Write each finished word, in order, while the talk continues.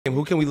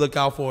Who can we look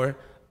out for?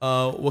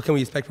 What can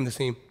we expect from this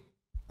team?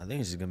 I think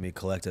it's just gonna be a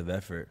collective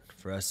effort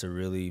for us to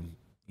really,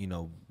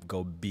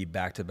 go be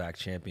back-to-back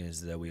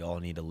champions. That we all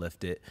need to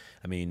lift it.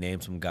 I mean,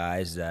 name some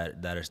guys that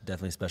are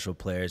definitely special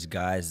players,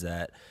 guys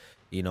that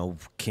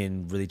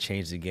can really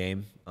change the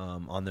game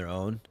on their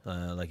own.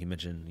 Like you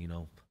mentioned,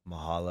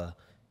 Mahala,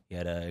 he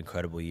had an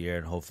incredible year,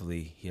 and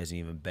hopefully he has an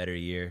even better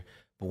year.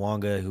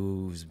 Bwanga,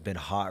 who's been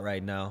hot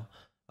right now.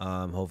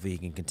 Hopefully he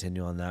can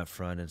continue on that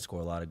front and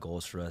score a lot of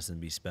goals for us and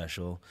be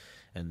special.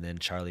 And then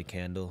Charlie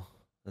Candle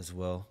as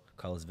well,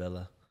 Carlos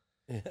Vela.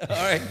 All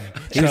right.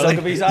 He was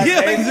looking beside me.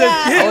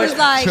 I was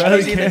like,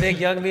 Charlie see the big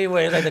young me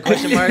where like the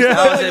question marks.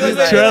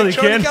 Charlie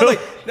Candle.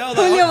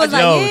 Julio was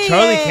like,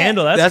 Charlie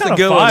Candle. That's a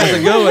good one. That's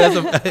a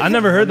good one. I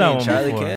never heard that one Charlie before.